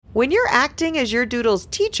When you're acting as your Doodle's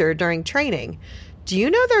teacher during training, do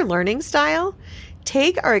you know their learning style?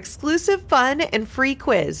 Take our exclusive fun and free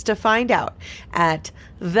quiz to find out at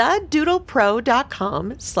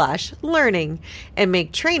thedoodlepro.com/learning and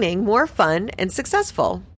make training more fun and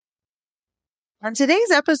successful. On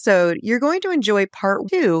today's episode, you're going to enjoy part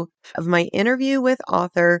 2 of my interview with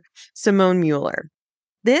author Simone Mueller.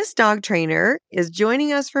 This dog trainer is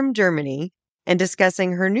joining us from Germany and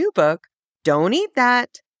discussing her new book, Don't Eat That.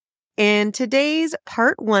 In today's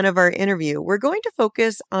part 1 of our interview, we're going to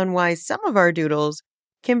focus on why some of our doodles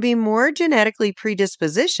can be more genetically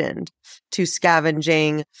predispositioned to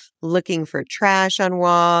scavenging, looking for trash on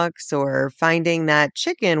walks, or finding that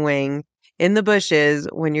chicken wing in the bushes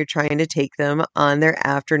when you're trying to take them on their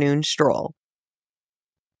afternoon stroll.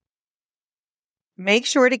 Make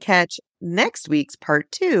sure to catch next week's part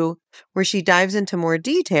 2, where she dives into more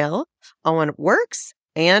detail on what works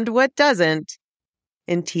and what doesn't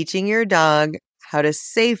in teaching your dog how to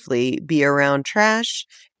safely be around trash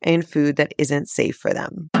and food that isn't safe for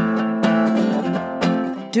them.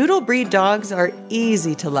 Doodle breed dogs are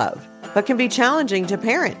easy to love, but can be challenging to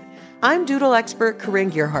parent. I'm Doodle expert Corinne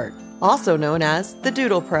Gearhart, also known as the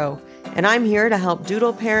Doodle Pro, and I'm here to help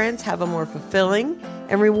Doodle parents have a more fulfilling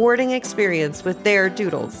and rewarding experience with their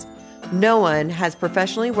doodles. No one has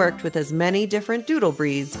professionally worked with as many different doodle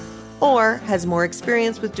breeds or has more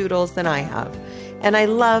experience with doodles than I have. And I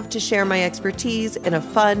love to share my expertise in a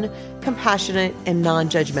fun, compassionate, and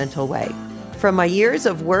non-judgmental way. From my years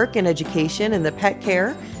of work and education in the pet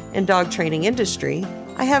care and dog training industry,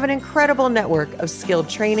 I have an incredible network of skilled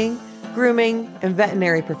training, grooming, and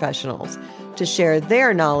veterinary professionals to share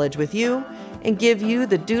their knowledge with you and give you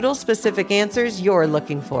the doodle-specific answers you're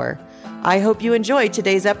looking for. I hope you enjoy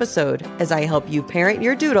today's episode as I help you parent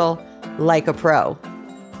your doodle like a pro.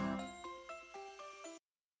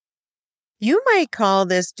 You might call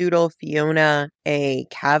this doodle Fiona a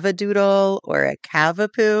cavadoodle or a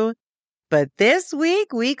cavapoo, but this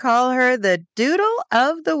week we call her the Doodle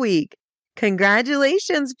of the Week.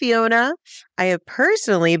 Congratulations, Fiona. I have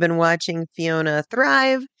personally been watching Fiona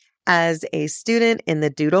thrive as a student in the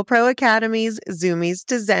Doodle Pro Academy's Zoomies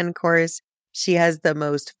to Zen course. She has the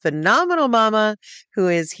most phenomenal mama who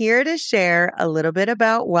is here to share a little bit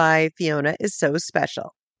about why Fiona is so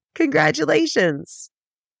special. Congratulations.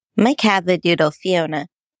 My cavadoodle Fiona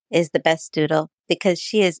is the best doodle because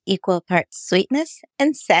she is equal parts sweetness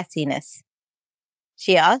and sassiness.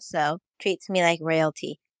 She also treats me like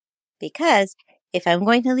royalty because if I'm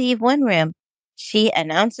going to leave one room, she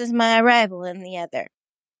announces my arrival in the other.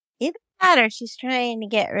 Either that or she's trying to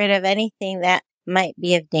get rid of anything that might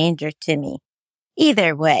be of danger to me.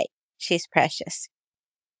 Either way, she's precious.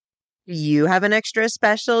 You have an extra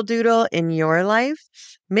special doodle in your life?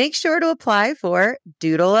 Make sure to apply for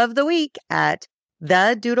Doodle of the Week at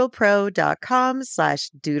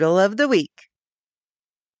thedoodlepro.com/doodle of the week.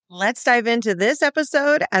 Let's dive into this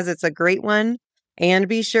episode as it's a great one. And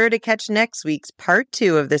be sure to catch next week's part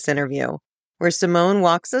 2 of this interview, where Simone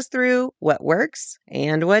walks us through what works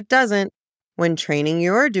and what doesn't when training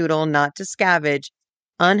your doodle not to scavenge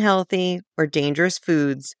unhealthy or dangerous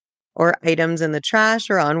foods or items in the trash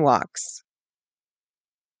or on walks.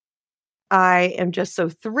 I am just so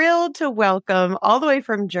thrilled to welcome all the way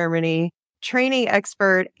from Germany, training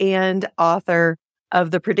expert and author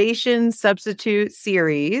of the Predation Substitute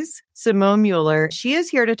series, Simone Mueller. She is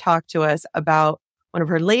here to talk to us about one of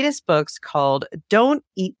her latest books called Don't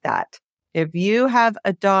Eat That. If you have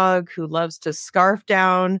a dog who loves to scarf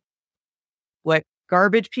down what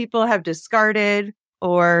garbage people have discarded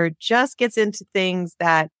or just gets into things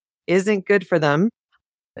that isn't good for them,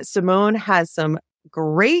 Simone has some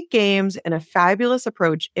great games and a fabulous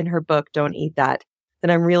approach in her book, Don't Eat That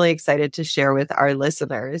I'm really excited to share with our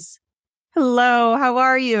listeners. Hello, how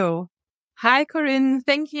are you? Hi, Corinne.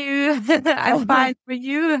 Thank you. I'm fine. For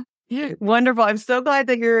you? Wonderful. I'm so glad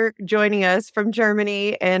that you're joining us from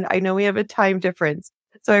Germany, and I know we have a time difference,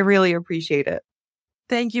 so I really appreciate it.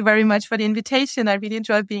 Thank you very much for the invitation. I really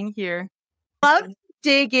enjoy being here. Love to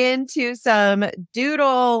dig into some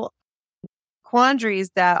doodle quandaries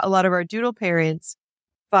that a lot of our doodle parents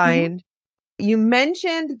find. Mm-hmm. You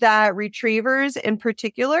mentioned that retrievers in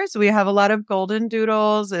particular, so we have a lot of golden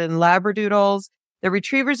doodles and labradoodles. The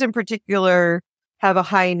retrievers in particular have a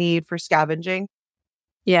high need for scavenging.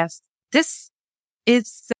 Yes, this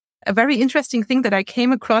is a very interesting thing that I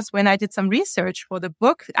came across when I did some research for the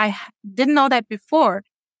book. I didn't know that before.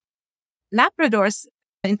 Labradors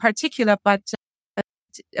in particular, but it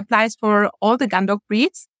applies for all the gun dog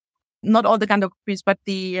breeds. Not all the gun dog breeds, but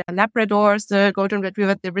the Labradors, the Golden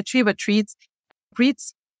Retriever, the Retriever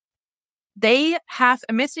breeds, they have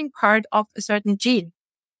a missing part of a certain gene.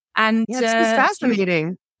 And yeah, this is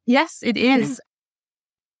fascinating. Yes, it is.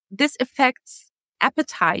 This affects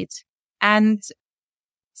appetite and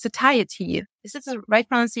satiety. Is this the right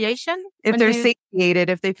pronunciation? If they're satiated,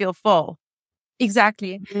 if they feel full.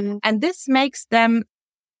 Exactly. And this makes them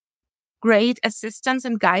great assistants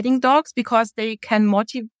and guiding dogs because they can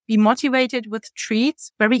be motivated with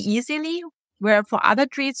treats very easily, where for other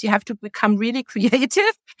treats, you have to become really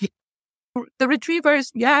creative. The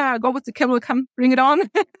retrievers, go with the kibble, come, bring it on.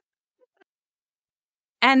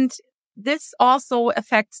 And this also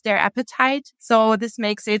affects their appetite. So this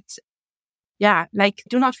makes it,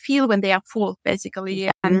 do not feel when they are full,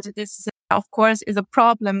 basically. And this, of course, is a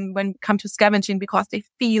problem when it comes to scavenging because they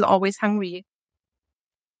feel always hungry.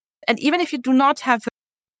 And even if you do not have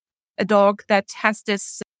a dog that has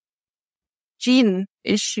this gene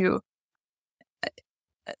issue,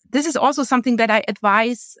 this is also something that I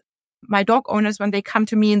advise my dog owners when they come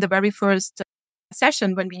to me in the very first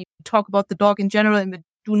session, when we talk about the dog in general and we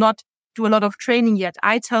do not do a lot of training yet.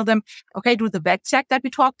 I tell them, okay, do the vet check that we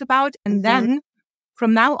talked about. And then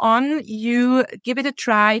from now on, you give it a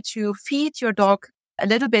try to feed your dog a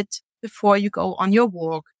little bit before you go on your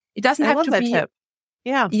walk. It doesn't have to be. Tip.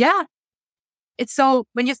 Yeah. Yeah. It's so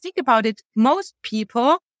when you think about it, most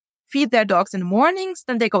people feed their dogs in the mornings,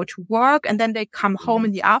 then they go to work and then they come home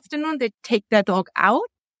in the afternoon. They take their dog out.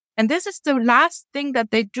 And this is the last thing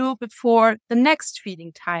that they do before the next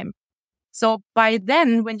feeding time. So by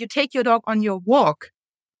then, when you take your dog on your walk,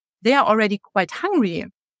 they are already quite hungry.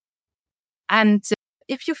 And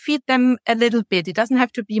if you feed them a little bit, it doesn't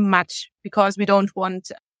have to be much because we don't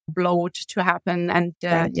want bloat to happen. And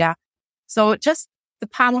so just the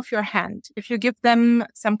palm of your hand. If you give them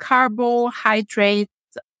some carbohydrates,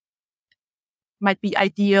 might be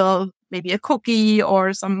ideal, maybe a cookie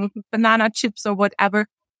or some banana chips or whatever.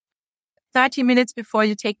 30 minutes before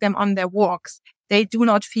you take them on their walks, they do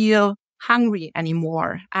not feel hungry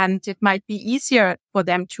anymore. And it might be easier for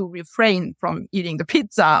them to refrain from eating the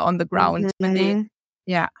pizza on the ground. When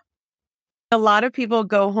a lot of people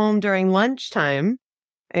go home during lunchtime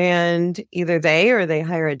and either they or they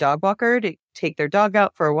hire a dog walker to take their dog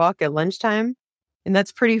out for a walk at lunchtime. And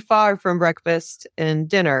that's pretty far from breakfast and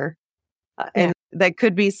dinner. And that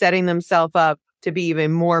could be setting themselves up to be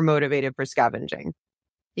even more motivated for scavenging.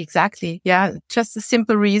 Exactly. Yeah. Just a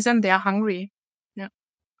simple reason they are hungry. Yeah.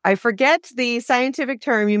 I forget the scientific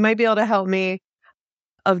term. You might be able to help me.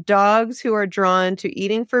 Of dogs who are drawn to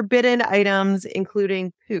eating forbidden items,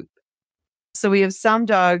 including poop. So we have some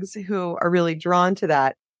dogs who are really drawn to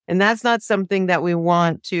that. And that's not something that we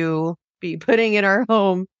want to be putting in our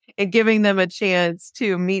home and giving them a chance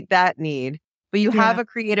to meet that need. But you have a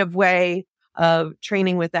creative way of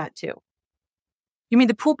training with that too. You mean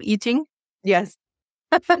the poop eating? Yes.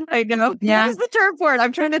 I know. Yeah. What is the term for it?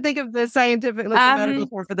 I'm trying to think of the scientific medical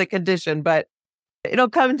form for the condition, but it'll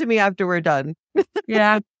come to me after we're done.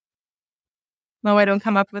 Yeah. No, I don't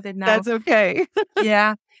come up with it now. That's okay.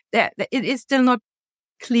 Yeah. It is still not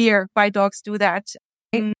clear why dogs do that.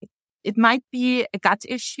 It might be a gut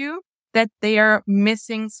issue that they are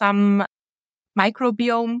missing some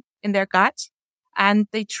microbiome in their gut. And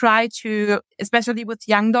they try to, especially with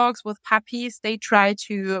young dogs, with puppies, they try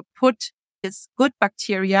to put this good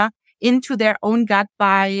bacteria into their own gut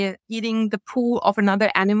by eating the poo of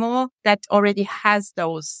another animal that already has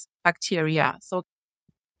those bacteria. So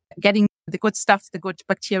getting the good stuff, the good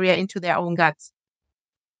bacteria into their own guts.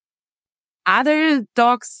 Other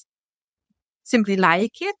dogs simply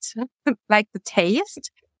like it, like the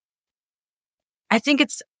taste. I think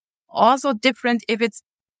it's also different if it's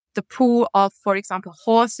the poo of, for example,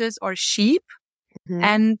 horses or sheep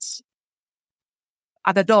and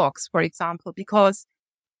other dogs, for example, because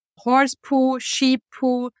horse poo, sheep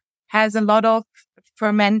poo has a lot of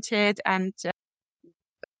fermented and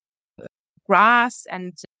grass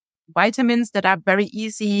and vitamins that are very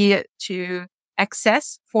easy to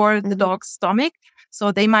access for the dog's stomach.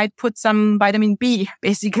 So they might put some vitamin B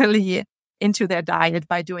basically into their diet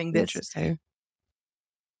by doing this. Interesting.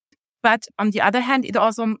 But on the other hand, it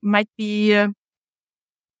also might be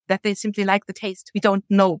that they simply like the taste. We don't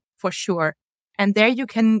know for sure. And there you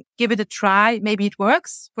can give it a try. Maybe it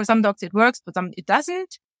works. For some dogs it works, for some it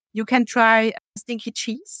doesn't. You can try stinky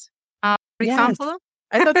cheese, for example.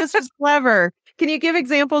 I thought this was clever. Can you give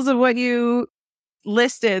examples of what you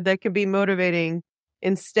listed that could be motivating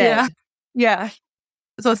instead? Yeah.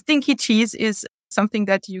 So stinky cheese is something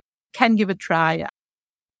that you can give a try.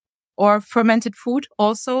 Or fermented food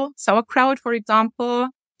also. Sauerkraut, for example,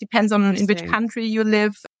 depends on in which country you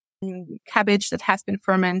live. Cabbage that has been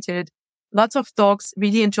fermented. Lots of dogs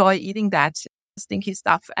really enjoy eating that stinky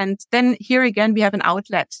stuff. And then here again, we have an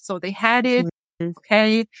outlet. So they had it.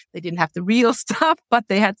 okay. They didn't have the real stuff, but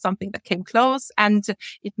they had something that came close, and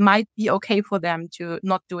it might be okay for them to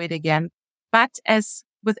not do it again. But as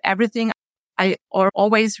with everything, I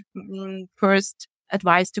always first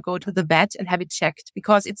advise to go to the vet and have it checked,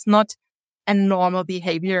 because it's not a normal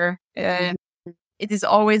behavior. It is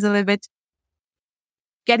always a little bit,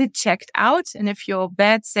 get it checked out. And if your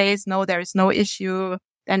vet says, no, there is no issue,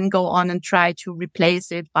 then go on and try to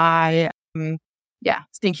replace it by,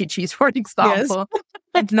 stinky cheese, for example,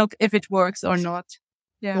 and look if it works or not.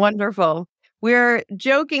 Yeah. Wonderful. We're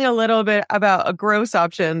joking a little bit about a gross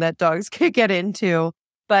option that dogs could get into,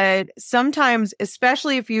 but sometimes,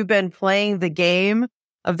 especially if you've been playing the game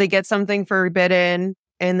of they get something forbidden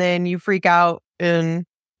and then you freak out and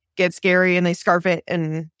get scary and they scarf it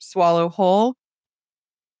and swallow whole.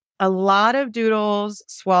 A lot of doodles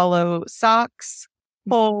swallow socks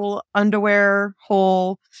whole, underwear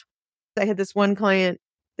whole. I had this one client,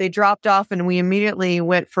 they dropped off and we immediately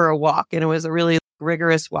went for a walk, and it was a really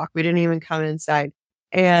rigorous walk. We didn't even come inside.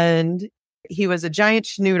 And he was a giant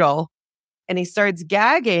schnoodle and he starts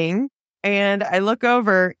gagging, and I look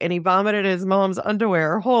over and he vomited his mom's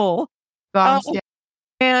underwear whole.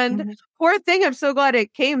 And poor thing, I'm so glad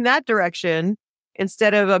it came that direction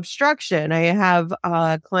instead of obstruction. I have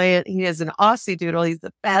a client, he is an Aussie doodle. He's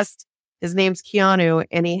the best. His name's Keanu,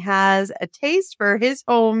 and he has a taste for his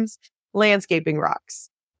home's landscaping rocks.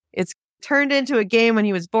 It's turned into a game. When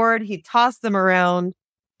he was bored, he tossed them around,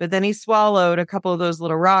 but then he swallowed a couple of those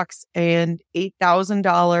little rocks and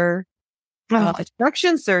 $8,000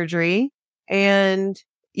 obstruction surgery. And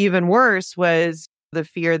even worse was the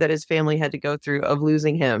fear that his family had to go through of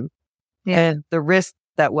losing him and the risk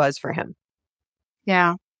that was for him.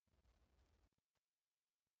 Yeah.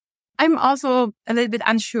 I'm also a little bit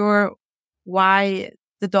unsure why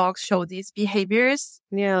the dogs show these behaviors.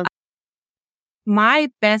 Yeah. My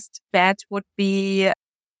best bet would be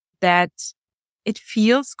that it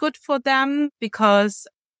feels good for them, because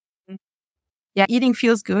eating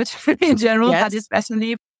feels good in general, but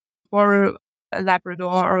especially for a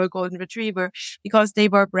Labrador or a Golden Retriever, because they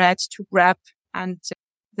were bred to grab, and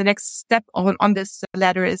the next step on this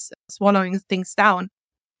ladder is swallowing things down.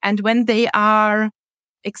 And when they are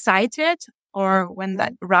excited or when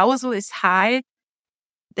that arousal is high,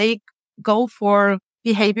 they go for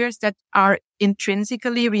behaviors that are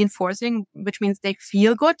intrinsically reinforcing, which means they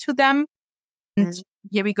feel good to them. And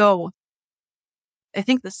here we go. I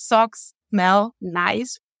think the socks smell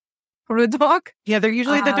nice for a dog. Yeah, they're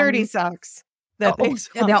usually the dirty socks. They're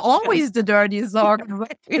always the dirty socks.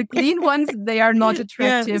 The clean ones, they are not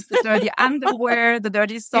attractive. Yes. The dirty underwear, the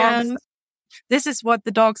dirty socks. Yes. This is what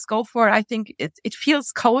the dogs go for. I think it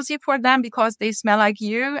feels cozy for them because they smell like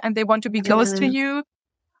you and they want to be close to you.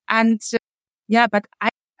 And but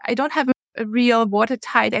I don't have a real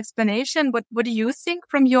watertight explanation. What do you think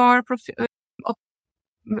from your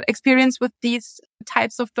experience with these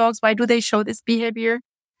types of dogs? Why do they show this behavior?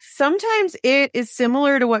 Sometimes it is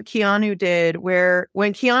similar to what Keanu did, where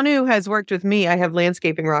when Keanu has worked with me, I have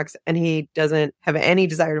landscaping rocks and he doesn't have any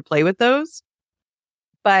desire to play with those.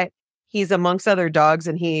 But he's amongst other dogs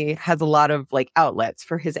and he has a lot of like outlets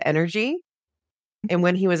for his energy. And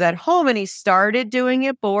when he was at home and he started doing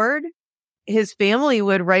it bored, his family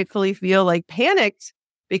would rightfully feel like panicked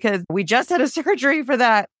because we just had a surgery for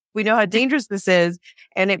that. We know how dangerous this is.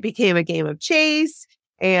 And it became a game of chase.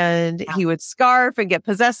 And he would scarf and get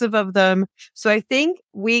possessive of them. So I think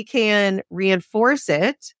we can reinforce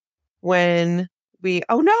it when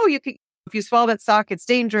if you swallow that sock, it's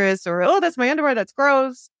dangerous, or, oh, that's my underwear, that's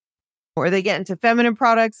gross. Or they get into feminine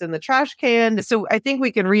products in the trash can. So I think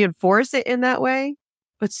we can reinforce it in that way.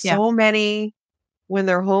 But so many, when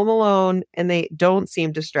they're home alone and they don't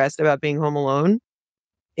seem distressed about being home alone,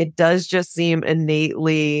 it does just seem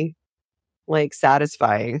innately like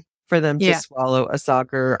satisfying for them to swallow a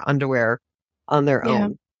sock or underwear on their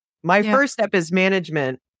own. My first step is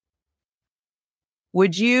management.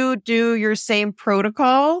 Would you do your same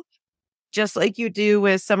protocol, just like you do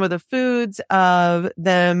with some of the foods, of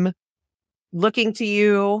them looking to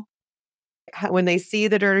you when they see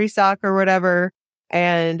the dirty sock or whatever,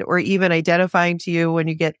 or even identifying to you when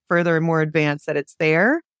you get further and more advanced that it's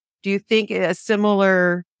there? Do you think a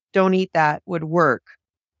similar don't eat that would work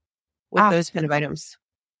with those kind of items?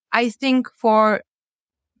 I think for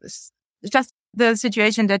just the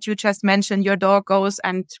situation that you just mentioned, your dog goes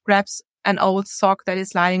and grabs an old sock that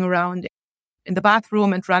is lying around in the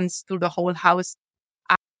bathroom and runs through the whole house.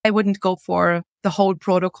 I wouldn't go for the whole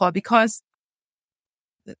protocol, because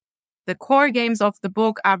the core games of the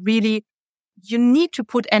book are really, you need to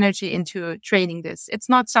put energy into training this. It's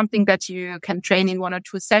not something that you can train in 1 or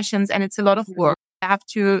 2 sessions, and it's a lot of work. You have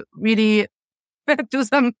to really do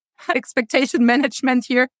some expectation management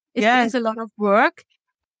here. It Yes. is a lot of work,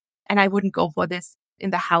 and I wouldn't go for this in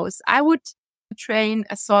the house. I would train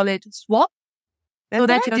a solid swap. That's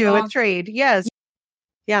that what I your do dog- with trade. Yes.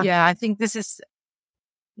 Yeah. Yeah, I think this is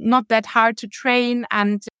not that hard to train,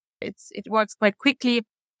 and it works quite quickly.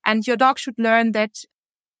 And your dog should learn that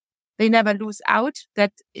they never lose out,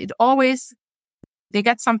 that they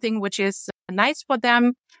get something which is nice for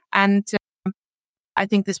them. And I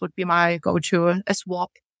think this would be my go-to, a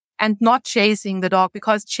swap, and not chasing the dog,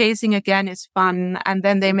 because chasing again is fun. And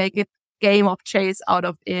then they make a game of chase out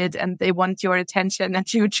of it, and they want your attention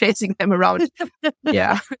and you chasing them around.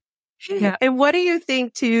 Yeah. Yeah. And what do you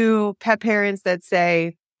think to pet parents that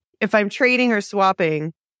say, if I'm trading or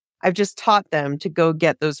swapping, I've just taught them to go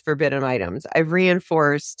get those forbidden items. I've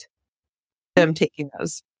reinforced them taking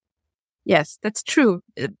those. Yes, that's true.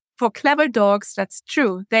 For clever dogs, that's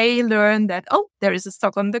true. They learn that, oh, there is a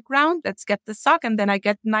sock on the ground. Let's get the sock, and then I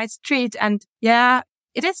get a nice treat. And yeah,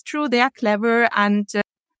 it is true. They are clever. And,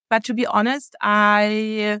 but to be honest,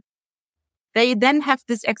 they then have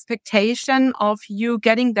this expectation of you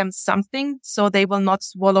getting them something, so they will not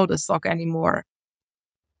swallow the sock anymore.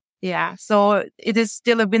 Yeah. So it is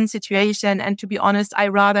still a win situation. And to be honest, I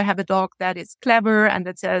rather have a dog that is clever and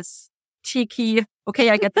that says, cheeky,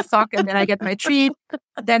 okay, I get the sock and then I get my treat,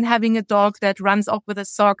 than having a dog that runs off with a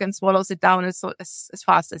sock and swallows it down as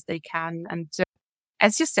fast as they can. And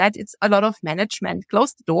as you said, it's a lot of management.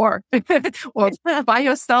 Close the door or buy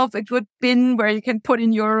yourself a good bin where you can put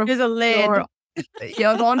in There's a lid.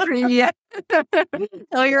 Your laundry. Yeah.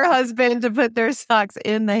 Tell your husband to put their socks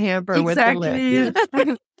in the hamper with the lid.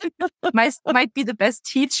 Might be the best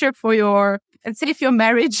teacher for and save your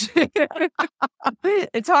marriage.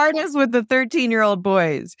 It's hardest with the 13-year-old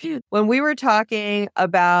boys. When we were talking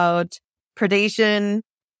about predation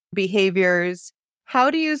behaviors,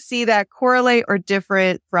 how do you see that correlate or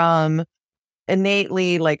different from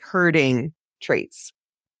innately like herding traits?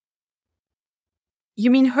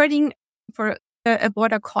 You mean herding for a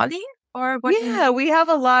border collie or what? Yeah, we have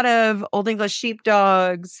a lot of Old English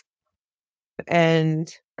sheepdogs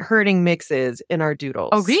and herding mixes in our doodles.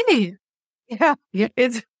 Oh, really? Yeah.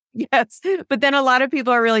 Yes. But then a lot of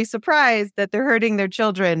people are really surprised that they're hurting their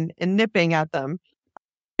children and nipping at them.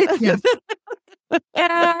 Yes.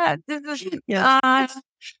 Yeah. This is, yeah.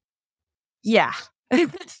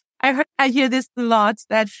 I hear this a lot,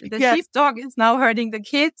 that the sheepdog is now hurting the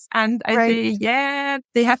kids. And I say, yeah,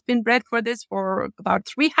 they have been bred for this for about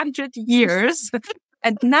 300 years.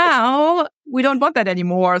 And now we don't want that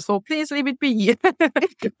anymore. So please leave it be.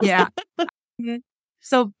 Yeah.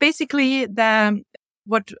 So basically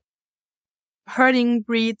what herding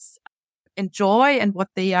breeds enjoy and what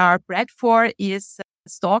they are bred for is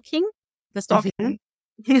stalking. The stalking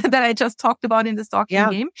that I just talked about in the stalking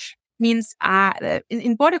game means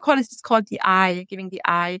in border collies it's called the eye, giving the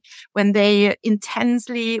eye, when they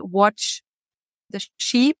intensely watch the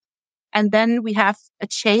sheep. And then we have a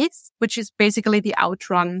chase, which is basically the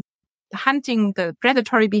outrun. The hunting, the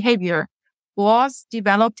predatory behavior was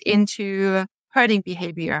developed into herding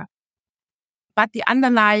behavior. But the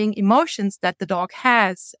underlying emotions that the dog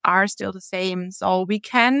has are still the same. So we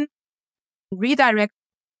can redirect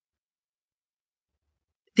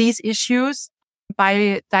these issues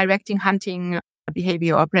by directing hunting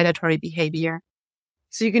behavior or predatory behavior.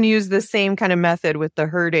 So you can use the same kind of method with the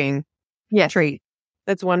herding trait.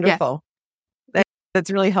 That's wonderful. Yes. That's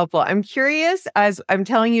really helpful. I'm curious, as I'm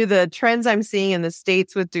telling you the trends I'm seeing in the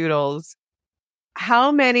States with doodles,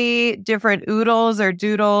 how many different oodles or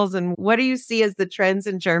doodles, and what do you see as the trends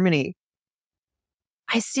in Germany?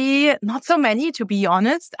 I see not so many, to be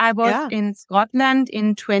honest. I was in Scotland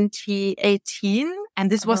in 2018, and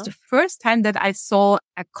this was the first time that I saw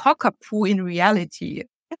a cockapoo in reality.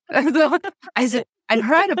 So I said, I'd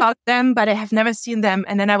heard about them, but I have never seen them.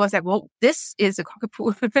 And then I was like, well, this is a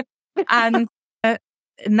cockapoo. And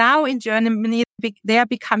now in Germany, they are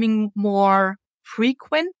becoming more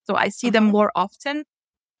frequent. So I see them more often.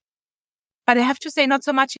 But I have to say, not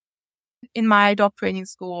so much in my dog training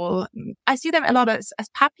school. I see them a lot as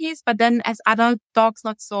puppies, but then as adult dogs,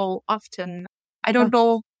 not so often. I don't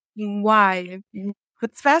know why.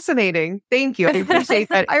 It's fascinating. Thank you. I appreciate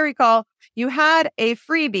that. I recall you had a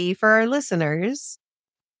freebie for our listeners.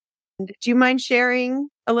 Do you mind sharing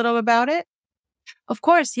a little about it? Of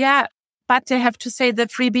course, yeah. But I have to say the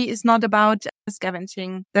freebie is not about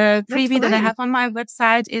scavenging. The freebie that I have on my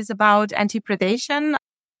website is about anti-predation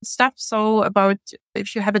stuff. So about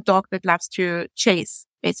if you have a dog that loves to chase,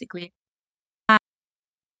 basically. And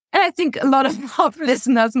I think a lot of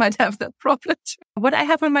listeners might have that problem. What I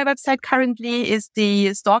have on my website currently is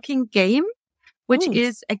the stalking game. which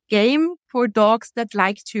is a game for dogs that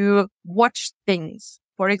like to watch things.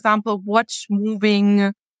 For example, watch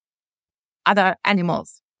moving other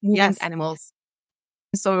animals, animals.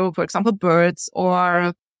 So, for example, birds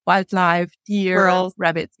or wildlife, deer, Squirrels.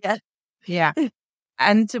 rabbits. Yeah.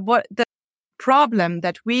 And what the problem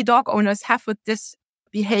that we dog owners have with this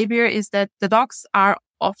behavior is that the dogs are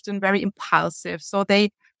often very impulsive. So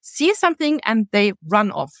they see something and they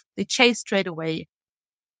run off. They chase straight away.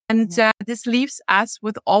 And this leaves us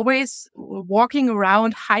with always walking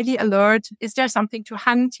around highly alert. Is there something to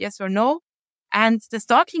hunt? Yes or no? And the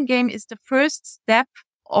stalking game is the first step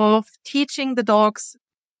of teaching the dogs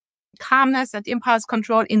calmness and impulse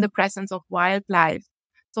control in the presence of wildlife.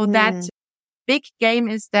 So that big game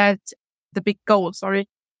is that the big goal,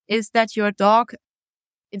 is that your dog,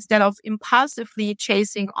 instead of impulsively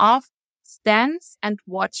chasing off, stands and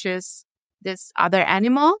watches this other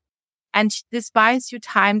animal. And this buys you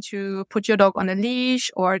time to put your dog on a leash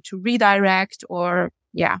or to redirect or,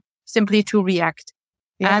 simply to react.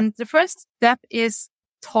 Yeah. And the first step is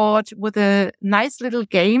taught with a nice little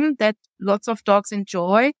game that lots of dogs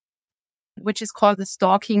enjoy, which is called the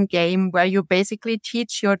stalking game, where you basically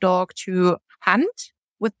teach your dog to hunt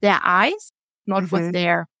with their eyes, not with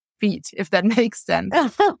their feet, if that makes sense.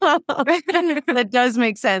 That does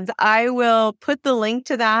make sense. I will put the link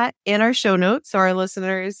to that in our show notes so our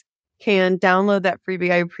listeners can download that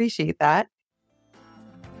freebie. I appreciate that.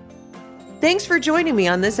 Thanks for joining me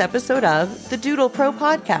on this episode of the Doodle Pro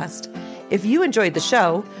podcast. If you enjoyed the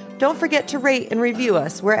show, don't forget to rate and review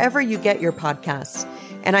us wherever you get your podcasts.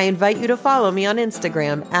 And I invite you to follow me on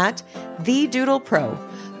Instagram at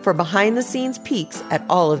 @TheDoodlePro for behind-the-scenes peeks at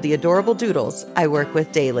all of the adorable doodles I work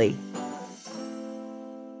with daily.